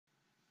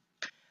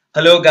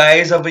Hello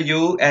guys, how are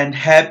you and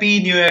happy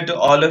new year to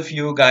all of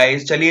you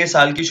guys. चलिए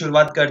साल की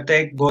शुरुआत करते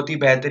हैं एक बहुत ही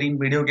बेहतरीन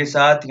वीडियो के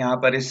साथ। यहाँ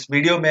पर इस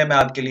वीडियो में मैं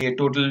आपके लिए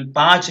टोटल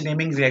 5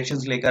 नेमिंग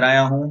रिएक्शंस लेकर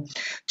आया हूँ।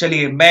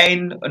 चलिए मैं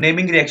इन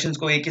नेमिंग रिएक्शंस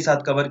को एक ही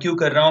साथ कवर क्यों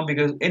कर रहा हूँ,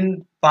 बिकॉज इन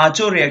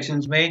पांचों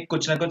रिएक्शंस में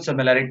कुछ ना कुछ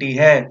सिमिलरिटी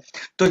है।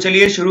 तो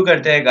चलिए शुरू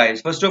करते हैं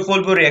गाइस। फर्स्ट ऑफ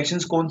ऑल वो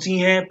रिएक्शंस कौन सी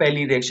हैं?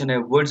 पहली रिएक्शन है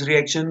वुड्स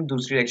रिएक्शन,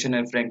 दूसरी रिएक्शन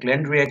है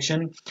फ्रैंकलिन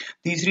रिएक्शन,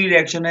 तीसरी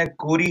रिएक्शन है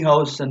कोरी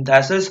हाउस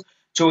सिंथेसिस,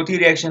 चौथी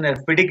रिएक्शन है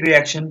फिटिक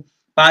रिएक्शन,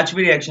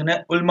 पांचवी रिएक्शन है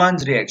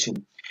उल्मान्स रिएक्शन।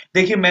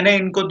 देखिए मैंने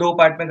इनको दो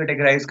पार्ट में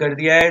कैटेगराइज कर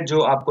दिया है। जो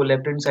आपको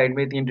लेफ्ट हैंड साइड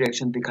में तीन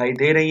रिएक्शन दिखाई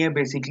दे रही है,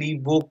 बेसिकली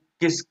वो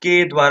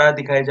किसके द्वारा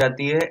दिखाई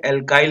जाती है?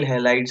 एल्काइल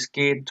हैलाइड्स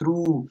के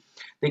थ्रू।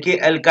 देखिए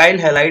एल्काइल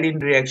हैलाइड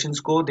इन रिएक्शंस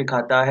को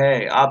दिखाता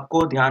है,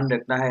 आपको ध्यान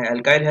रखना है।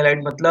 एल्काइल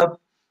हैलाइड मतलब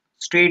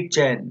स्ट्रेट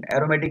चेन,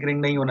 एरोमेटिक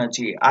रिंग नहीं होना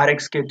चाहिए,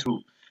 आरएक्स के थ्रू।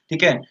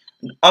 ठीक है।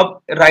 अब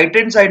राइट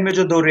हैंड साइड में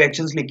जो दो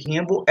रिएक्शंस लिखी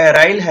हैं वो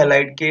एराइल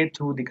हैलाइड के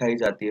थ्रू दिखाई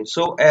जाती है।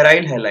 सो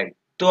एराइल हैलाइड,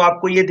 तो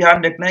आपको ये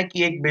ध्यान रखना है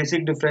कि एक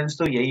बेसिक डिफरेंस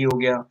तो यही हो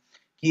गया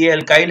कि ये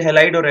एल्काइल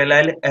हैलाइड और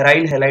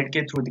एराइल हैलाइड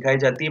के थ्रू दिखाई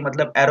जाती है,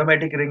 मतलब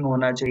एरोमेटिक रिंग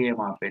होना चाहिए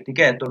वहां पे। ठीक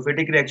है। तो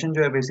फिटिक रिएक्शन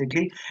जो है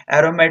बेसिकली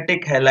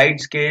एरोमेटिक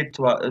हैलाइड्स के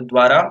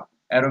द्वारा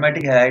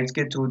एरोमेटिक हैलाइड्स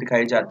के थ्रू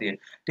दिखाई जाती है।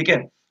 ठीक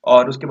है।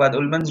 और उसके बाद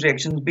उल्मन्स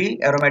रिएक्शंस भी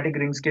एरोमेटिक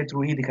रिंग्स के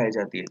थ्रू ही दिखाई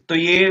जाती है। तो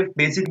ये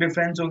बेसिक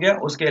डिफरेंस हो गया।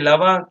 उसके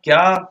अलावा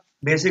क्या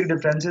बेसिक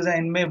डिफरेंसेस हैं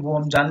इनमें वो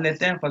हम जान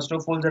लेते हैं। फर्स्ट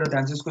ऑफ ऑल जरा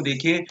ध्यान से इसको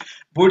देखिए।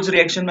 वुड्स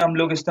रिएक्शन में हम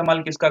लोग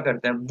इस्तेमाल किसका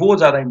करते हैं वो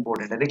ज्यादा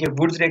इंपॉर्टेंट है। देखिए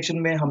वुड्स रिएक्शन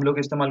में हम लोग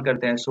इस्तेमाल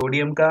करते हैं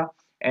सोडियम का,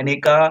 Na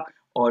का,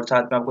 और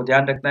साथ में आपको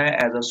ध्यान रखना है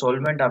एज अ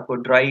सॉल्वेंट आपको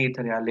ड्राई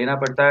ईथर यहाँ लेना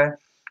पड़ता है।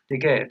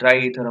 ठीक है। ड्राई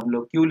ईथर हम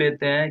लोग क्यों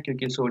लेते हैं?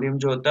 क्योंकि सोडियम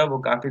जो होता है वो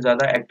काफी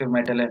ज्यादा एक्टिव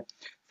मेटल है।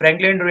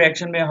 फ्रैंकलिन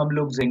रिएक्शन में हम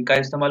लोग जिंक का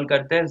इस्तेमाल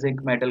करते हैं,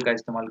 जिंक मेटल का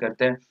इस्तेमाल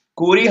करते हैं।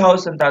 कोरी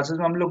हाउस सिंथेसिस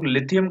में हम लोग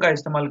लिथियम का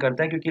इस्तेमाल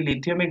करते हैं, क्योंकि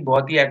लिथियम एक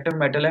बहुत ही एक्टिव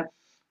मेटल है।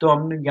 तो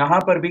हम यहाँ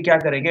पर भी क्या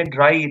करेंगे?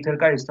 ड्राई ईथर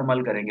का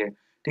इस्तेमाल करेंगे।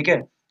 ठीक है।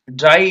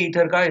 ड्राई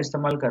ईथर का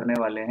इस्तेमाल करने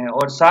वाले हैं।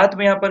 और साथ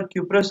में यहाँ पर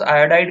क्यूप्रस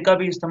आयोडाइड का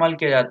भी इस्तेमाल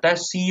किया जाता है,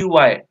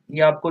 CuI,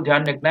 ये आपको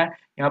ध्यान रखना है।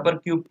 यहाँ पर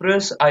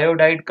क्यूप्रस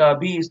आयोडाइड का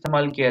भी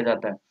इस्तेमाल किया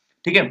जाता है।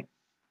 ठीक है।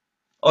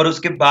 और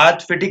उसके बाद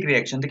फिटिक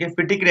रिएक्शन। देखिए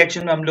फिटिक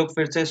रिएक्शन में हम लोग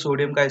फिर से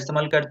सोडियम का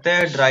इस्तेमाल करते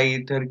हैं ड्राई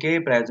ईथर के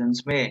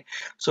प्रेजेंस में।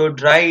 सो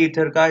ड्राई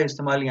ईथर का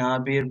इस्तेमाल यहाँ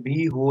पे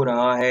भी हो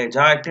रहा है,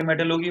 जहां एक्टिव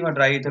मेटल होगी वहां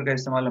ड्राई ईथर का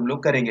इस्तेमाल हम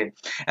लोग करेंगे।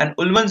 एंड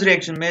उल्मन्स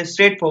रिएक्शन में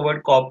स्ट्रेट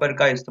फॉरवर्ड कॉपर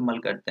का इस्तेमाल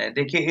करते हैं।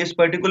 देखिए इस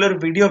पर्टिकुलर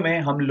वीडियो में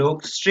हम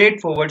लोग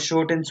straight forward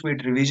short and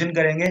sweet revision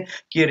करेंगे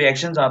कि ये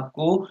रिएक्शंस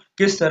आपको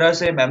किस तरह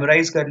से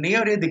मेमोराइज करनी है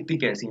और ये दिखती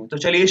कैसी है। तो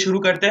चलिए शुरू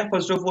करते हैं।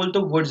 फर्स्ट ऑफ ऑल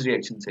तो वुड्स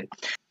रिएक्शन से।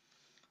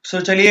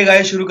 चलिए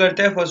गाइस शुरू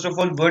करते हैं first of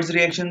all words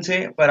reaction से।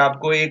 पर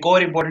आपको एक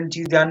और इंपॉर्टेंट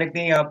चीज ध्यान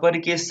रखनी है यहाँ पर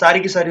कि सारी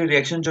की सारी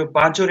रिएक्शन जो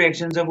पांचों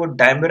रिएक्शन है वो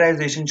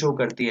डायमराइजेशन शो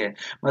करती है।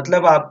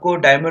 मतलब आपको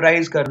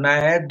डायमराइज करना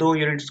है, दो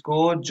यूनिट्स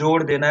को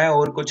जोड़ देना है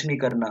और कुछ नहीं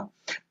करना।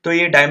 तो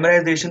ये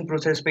डायमराइजेशन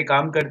प्रोसेस पे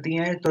काम करती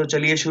हैं। तो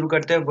चलिए शुरू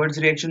करते हैं वर्ड्स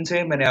रिएक्शन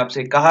से। मैंने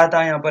आपसे कहा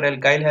था यहाँ पर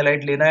एल्काइल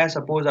हैलाइड लेना है।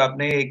 सपोज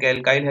आपने एक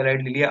एल्काइल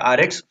हैलाइड ले लिया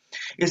RX,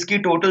 इसकी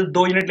टोटल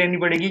 2 यूनिट लेनी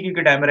पड़ेगी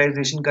क्योंकि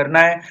डायमराइजेशन करना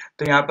है।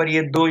 तो यहाँ पर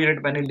ये 2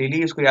 यूनिट मैंने ले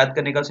ली। इसको याद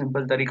करने का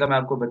सिंपल तरीका मैं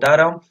आपको बता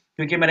रहा हूँ।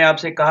 क्योंकि मैंने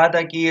आपसे कहा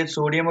था कि ये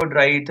सोडियम और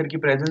ड्राई ईथर की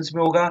प्रेजेंस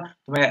में होगा,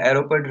 तो मैं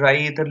एरो पर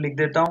ड्राई ईथर लिख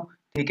देता हूँ।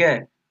 ठीक है।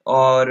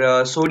 और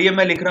सोडियम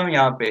मैं लिख रहा हूँ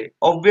यहाँ पे।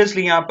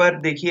 ऑब्वियसली यहाँ पर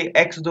देखिए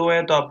एक्स 2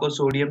 है तो आपको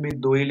सोडियम भी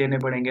 2 ही लेने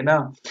पड़ेंगे ना।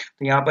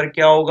 तो यहाँ पर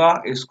क्या होगा,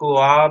 इसको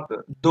आप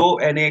 2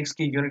 NaX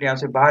की यूनिट यहाँ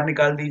से बाहर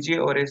निकाल दीजिए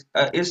और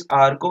इस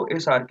R को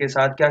इस R के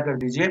साथ क्या कर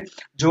दीजिए?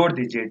 जोड़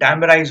दीजिए।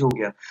 डायमराइज हो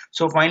गया।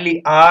 सो फाइनली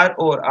R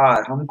और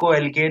R हमको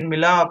एल्केन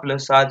मिला,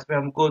 प्लस साथ में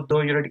हमको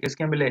 2 यूनिट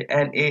किसके मिले?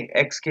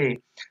 NaX के।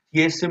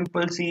 ये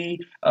सिंपल सी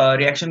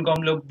रिएक्शन को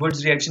हम लोग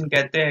वुड्स रिएक्शन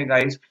कहते हैं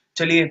गाइस।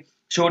 चलिए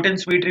शॉर्ट एंड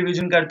स्वीट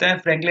रिवीजन करते हैं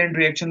फ्रैंकलिन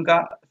रिएक्शन का।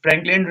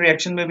 फ्रैंकलिन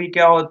रिएक्शन में भी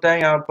क्या होता है,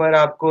 यहाँ पर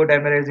आपको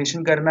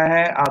डायमराइजेशन करना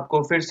है,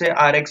 आपको फिर से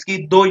RX की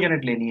 2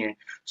 यूनिट लेनी है।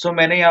 सो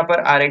मैंने यहाँ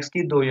पर RX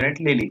की 2 यूनिट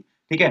ले ली।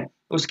 ठीक है।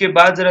 उसके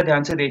बाद जरा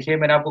ध्यान से देखिए,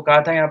 मैंने आपको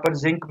कहा था यहाँ पर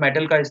जिंक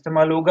मेटल का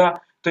इस्तेमाल होगा।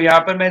 तो यहाँ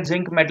पर मैं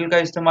जिंक मेटल का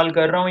इस्तेमाल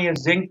कर रहा हूँ। ये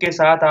जिंक के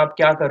साथ आप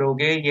क्या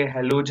करोगे? ये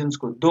हेलोजन्स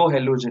को, 2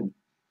 हेलोजन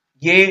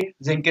ये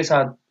जिंक के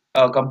साथ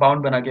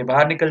कंपाउंड बना के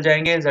बाहर निकल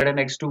जाएंगे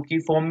ZnX2 की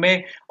फॉर्म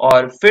में।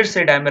 और फिर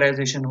से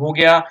डायमराइजेशन हो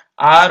गया।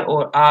 R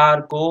और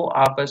R को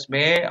आपस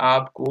में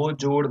आपको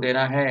जोड़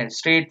देना है।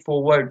 Straight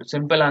forward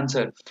simple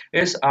answer.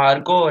 इस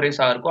R को और इस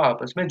R को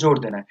आपस में जोड़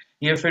देना है।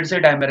 ये फिर से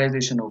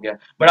डायमराइजेशन हो गया।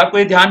 बट आपको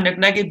ये ध्यान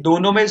रखना है कि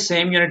दोनों में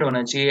सेम यूनिट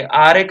होना चाहिए।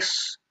 RX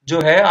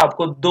जो है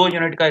आपको 2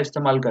 यूनिट का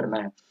इस्तेमाल करना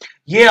है,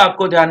 ये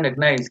आपको ध्यान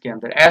रखना है इसके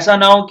अंदर। ऐसा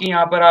ना हो कि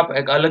यहाँ पर आप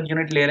एक अलग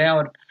यूनिट ले रहे हैं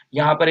और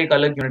यहाँ पर एक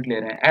अलग यूनिट ले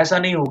रहे हैं, ऐसा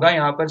नहीं होगा।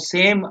 यहाँ पर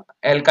सेम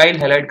एल्काइल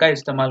हैलाइड का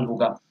इस्तेमाल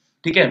होगा।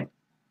 ठीक है।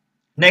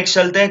 नेक्स्ट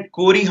चलते हैं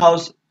कोरी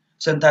हाउस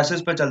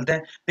सिंथेसिस पर चलते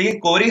हैं। देखिए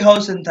कोरी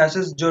हाउस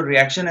सिंथेसिस जो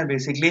रिएक्शन है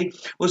बेसिकली,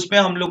 उसमें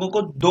हम लोगों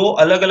को दो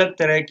अलग अलग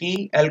तरह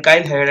की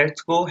एल्काइल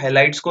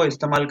हैलाइड्स को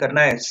इस्तेमाल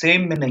करना है,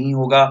 सेम में नहीं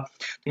होगा।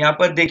 तो यहाँ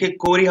पर देखिए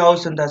कोरी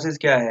हाउस सिंथेसिस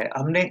क्या है,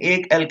 हमने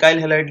एक एल्काइल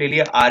हैलाइड ले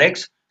लिया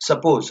RX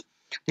सपोज।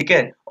 ठीक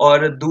है।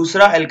 और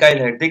दूसरा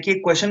एल्काइल हाइड, देखिए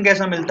क्वेश्चन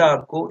कैसा मिलता है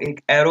आपको, एक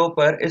एरो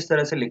पर इस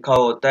तरह से लिखा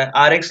हुआ होता है,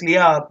 RX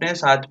लिया आपने,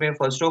 साथ में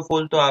फर्स्ट ऑफ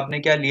ऑल तो आपने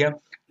क्या लिया,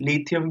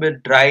 लिथियम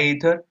विद ड्राई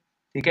ईथर।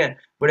 ठीक है,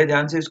 बड़े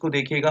ध्यान से इसको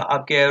देखिएगा,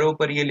 आपके एरो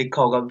पर ये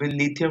लिखा होगा with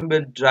lithium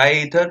with dry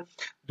ether.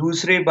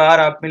 दूसरे बार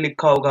आपने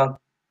लिखा होगा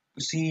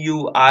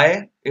CuI,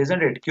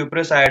 isn't it,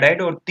 cuprous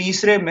iodide. और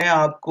तीसरे में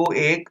आपको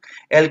एक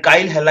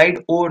एल्काइल हैलाइड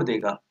और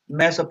देगा,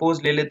 मैं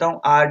सपोज ले लेता हूं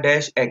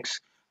R-X।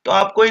 तो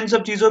आपको इन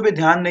सब चीजों पे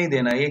ध्यान नहीं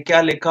देना, ये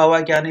क्या लिखा हुआ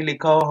क्या नहीं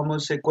लिखा हुआ हम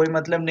उससे कोई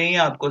मतलब नहीं है,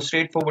 आपको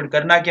स्ट्रेट फॉरवर्ड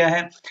करना क्या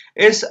है,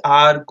 इस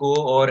R को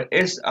और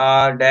इस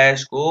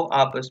R- को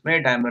आपस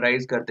में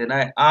डायमराइज कर देना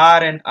है,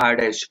 R एंड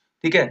R-।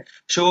 ठीक है,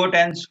 शॉर्ट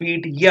एंड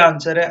स्वीट ये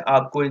आंसर है,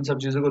 आपको इन सब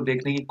चीजों को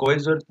देखने की कोई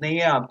जरूरत नहीं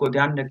है, आपको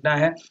ध्यान रखना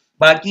है।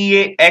 बाकी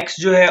ये X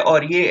जो है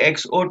और ये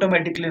X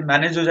ऑटोमेटिकली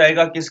मैनेज हो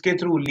जाएगा किसके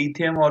थ्रू,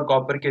 लिथियम और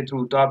कॉपर के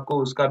थ्रू, तो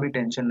आपको उसका भी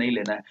टेंशन नहीं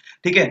लेना है।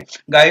 ठीक है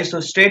गाइस,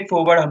 तो स्ट्रेट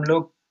फॉरवर्ड हम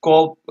लोग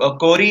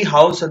कोरी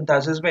हाउस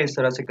सिंथेसिस में इस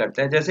तरह से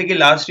करते हैं, जैसे कि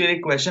लास्ट ईयर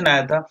एक क्वेश्चन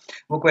आया था,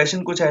 वो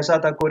क्वेश्चन कुछ ऐसा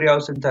था कोरी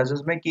हाउस सिंथेसिस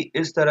में कि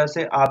इस तरह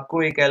से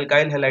आपको एक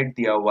एल्काइल हैलाइड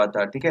दिया हुआ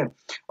था। ठीक है,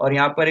 और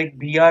यहाँ पर एक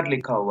Br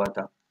लिखा हुआ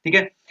था। ठीक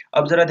है,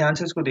 अब जरा ध्यान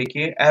से इसको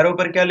देखिए, एरो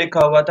पर क्या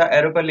लिखा हुआ था,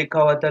 एरो पर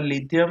लिखा हुआ था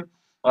लिथियम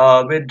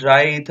विद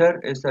ड्राई ईथर,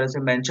 इस तरह से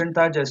मेंशन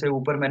था जैसे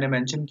ऊपर मैंने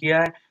मेंशन किया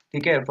है।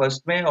 ठीक है,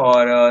 फर्स्ट में,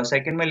 और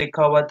सेकंड में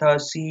लिखा हुआ था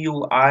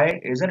CuI,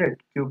 isn't it,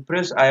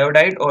 cuprous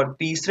iodide. और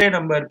तीसरे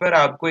नंबर पर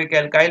आपको एक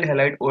एल्काइल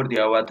हैलाइड और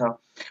दिया हुआ था,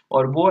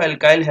 और वो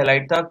एल्काइल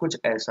हैलाइड था कुछ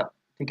ऐसा।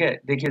 ठीक है,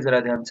 देखिए जरा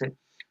ध्यान से,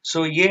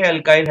 सो ये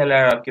एल्काइल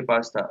हैलाइड आपके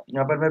पास था,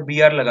 यहाँ पर मैं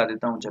Br लगा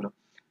देता हूँ, चलो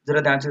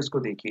जरा ध्यान से इसको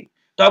देखिए।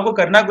 तो आपको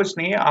करना कुछ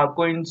नहीं है,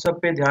 आपको इन सब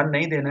पे ध्यान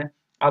नहीं देना है,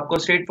 आपको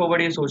स्ट्रेट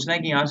फॉरवर्ड ये सोचना है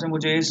कि यहाँ से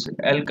मुझे इस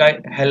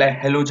एल्काइल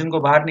हेलोजन को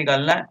बाहर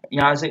निकालना है,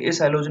 यहाँ से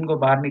इस हेलोजन को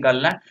बाहर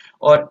निकालना है,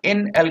 और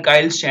इन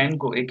एल्काइल चेन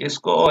को, एक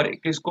इसको और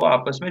एक इसको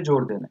आपस में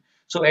जोड़ देना है।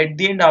 सो एट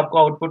द एंड आपको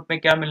आउटपुट में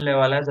क्या मिलने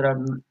वाला है, जरा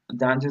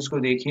ध्यान से इसको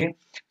देखिए।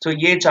 सो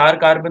ये 4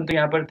 कार्बन तो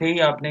यहाँ पर थे ही,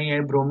 आपने ये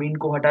ब्रोमीन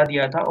को हटा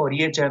दिया था, और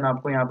ये चैन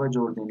आपको यहाँ पर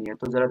जोड़ देनी है।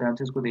 तो जरा ध्यान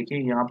से इसको देखिए,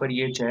 यहाँ पर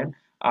ये चैन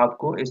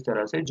आपको इस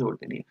तरह से जोड़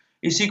देनी है,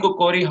 इसी को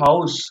कोरी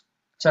हाउस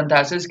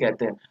सिंथेसिस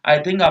कहते हैं। आई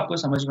थिंक आपको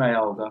समझ में आया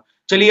होगा।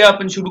 चलिए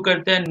अपन शुरू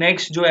करते हैं।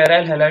 नेक्स्ट जो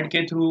एराइल हैलाइड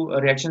के थ्रू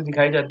रिएक्शन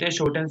दिखाए जाते हैं,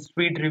 शॉर्ट एंड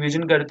स्वीट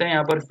रिवीजन करते हैं।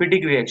 यहाँ पर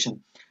फिटिक reaction,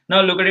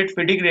 now look at it,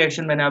 फिटिक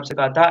reaction मैंने आपसे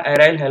कहा था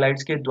एराइल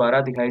हैलाइड्स के द्वारा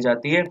दिखाई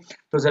जाती है।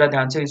 तो जरा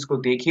ध्यान से इसको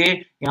देखिए,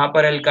 यहाँ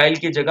पर एल्काइल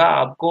की जगह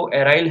आपको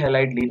एराइल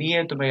हैलाइड लेनी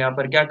है, तो मैं यहाँ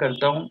पर क्या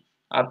करता हूँ,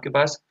 आपके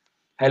पास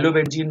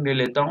हेलोबेंजीन ले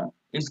लेता हूँ,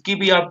 इसकी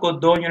भी आपको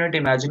 2 यूनिट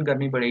इमेजिन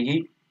करनी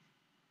पड़ेगी।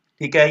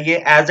 ठीक है, ये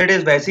एज इट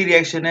इज वैसी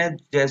रिएक्शन है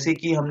जैसे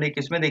कि हमने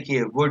किसमें देखी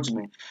है, वुड्स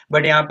में,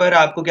 बट यहाँ पर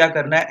आपको क्या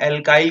करना है,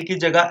 एल्काइल की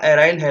जगह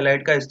एराइल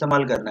हैलाइड का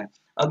इस्तेमाल करना है।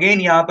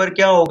 अगेन यहाँ पर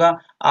क्या होगा,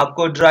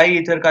 आपको ड्राई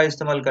ईथर का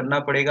इस्तेमाल करना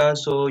पड़ेगा,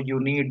 so you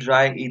need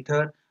dry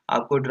ether.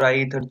 आपको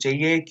ड्राई ईथर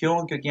चाहिए, क्यों,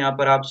 क्योंकि यहाँ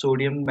पर आप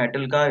सोडियम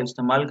मेटल का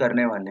इस्तेमाल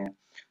करने वाले हैं।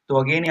 तो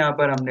अगेन यहाँ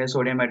पर हमने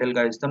सोडियम मेटल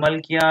का इस्तेमाल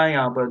किया,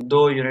 यहाँ पर 2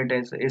 यूनिट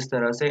इस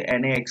तरह से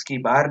NaX की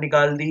बाहर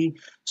निकाल दी।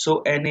 सो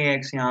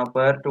NaX यहाँ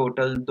पर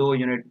टोटल 2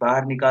 यूनिट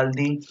बाहर निकाल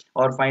दी,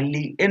 और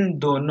फाइनली इन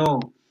दोनों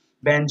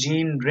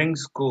बेंजीन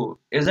रिंग्स को,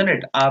 इजंट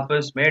इट,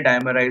 आपस में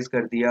डायमराइज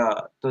कर दिया।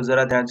 तो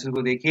जरा ध्यान से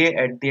इसको देखिए,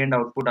 एट द एंड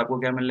आउटपुट आपको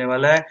क्या मिलने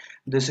वाला है,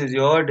 this is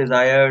your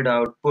desired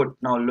output.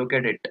 Now look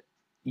at it,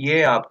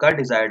 ये आपका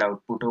डिजायर्ड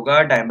आउटपुट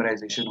होगा,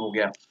 डायमराइजेशन हो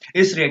गया।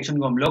 इस रिएक्शन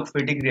को हम लोग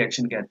फिटिक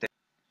रिएक्शन कहते हैं।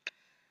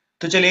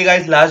 तो चलिए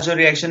गाइस, लास्ट जो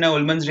रिएक्शन है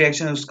उल्मन्स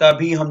रिएक्शन, उसका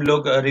भी हम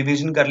लोग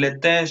रिवीजन कर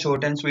लेते हैं,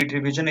 शॉर्ट एंड स्वीट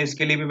रिवीजन।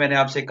 इसके लिए भी मैंने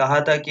आपसे कहा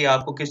था कि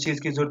आपको किस चीज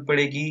की जरूरत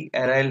पड़ेगी,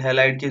 एराइल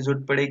हैलाइड की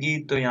जरूरत पड़ेगी।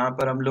 तो यहाँ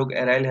पर हम लोग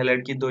एराइल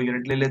हैलाइड की 2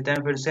 यूनिट ले लेते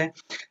हैं फिर से।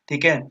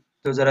 ठीक है,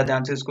 तो जरा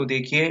ध्यान से इसको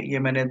देखिए, ये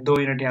मैंने 2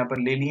 यूनिट यहाँ पर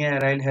ले ली है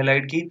एराइल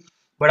हैलाइड की।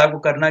 बट आपको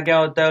करना क्या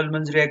होता है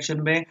उल्मन्स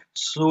रिएक्शन में,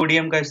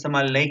 सोडियम का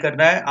इस्तेमाल नहीं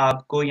करना है,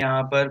 आपको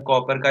यहाँ पर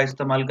कॉपर का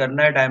इस्तेमाल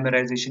करना है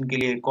डायमराइजेशन के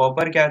लिए।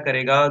 कॉपर क्या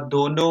करेगा,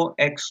 दोनों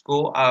एक्स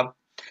को आप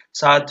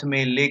साथ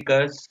में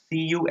लेकर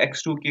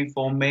CuX2 की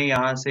फॉर्म में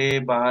यहां से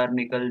बाहर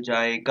निकल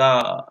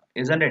जाएगा,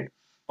 इजंट इट।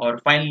 और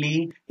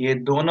फाइनली ये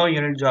दोनों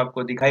यूनिट जो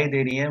आपको दिखाई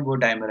दे रही हैं वो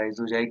डायमराइज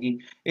हो जाएगी।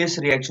 इस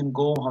रिएक्शन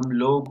को हम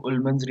लोग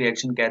उल्मन्स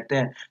रिएक्शन कहते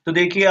हैं। तो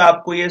देखिए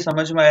आपको ये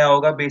समझ में आया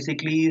होगा,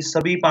 बेसिकली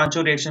सभी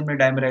पांचों रिएक्शन में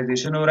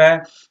डायमराइजेशन हो रहा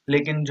है,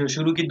 लेकिन जो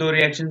शुरू की 2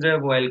 रिएक्शंस है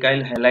वो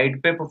एल्काइल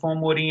हैलाइड पे परफॉर्म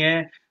हो रही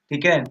हैं।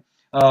 ठीक है,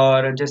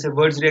 और जैसे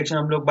वर्ड्स रिएक्शन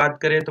हम लोग बात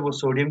करें तो वो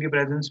सोडियम की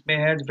प्रेजेंस में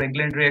है,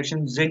 फ्रैंकलिन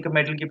रिएक्शन जिंक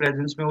मेटल की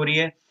प्रेजेंस में हो रही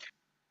है।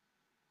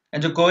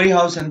 जो कोरी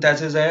हाउस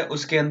सिंथेसिस है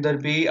उसके अंदर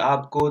भी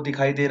आपको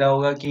दिखाई दे रहा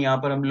होगा कि यहाँ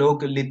पर हम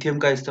लोग लिथियम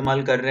का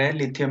इस्तेमाल कर रहे हैं,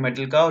 लिथियम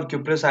मेटल का, और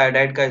क्यूप्रस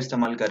आयोडाइड का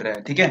इस्तेमाल कर रहे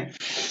हैं। ठीक है,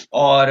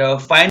 और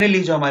फाइनली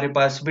जो हमारे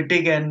पास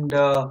विटिक एंड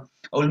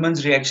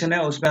उल्मन्स रिएक्शन है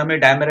उसमें हमें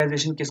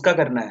डायमराइजेशन किसका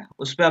करना है,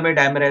 उसमें हमें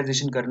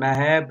डायमराइजेशन करना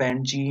है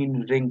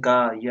बेंजीन रिंग का,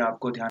 ये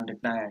आपको ध्यान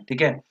रखना है।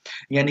 ठीक है,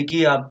 यानी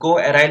कि आपको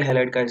एराइल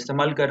हैलाइड का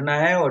इस्तेमाल करना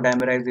है और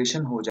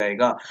डायमराइजेशन हो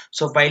जाएगा।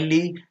 सो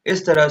फाइनली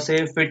इस तरह से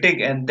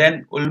फिटिक एंड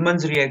देन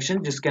उल्मन्स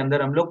रिएक्शन जिसके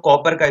अंदर हम लोग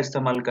कॉपर का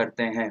इस्तेमाल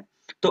करते हैं।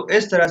 तो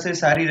इस तरह से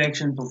सारी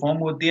रिएक्शन परफॉर्म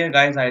होती है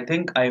guys. I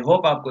think, I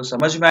hope आपको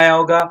समझ में आया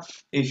होगा।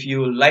 If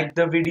you like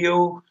the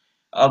video,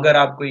 अगर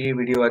आपको ये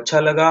वीडियो अच्छा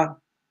लगा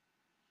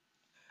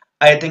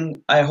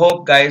I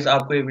hope guys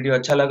आपको ये वीडियो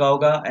अच्छा लगा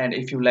होगा, and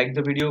if you like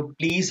the video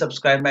please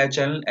subscribe my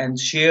channel and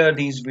share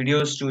these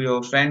videos to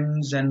your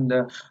friends and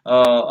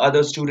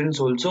other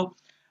students also.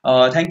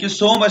 Thank you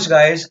so much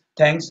guys,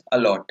 thanks a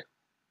lot.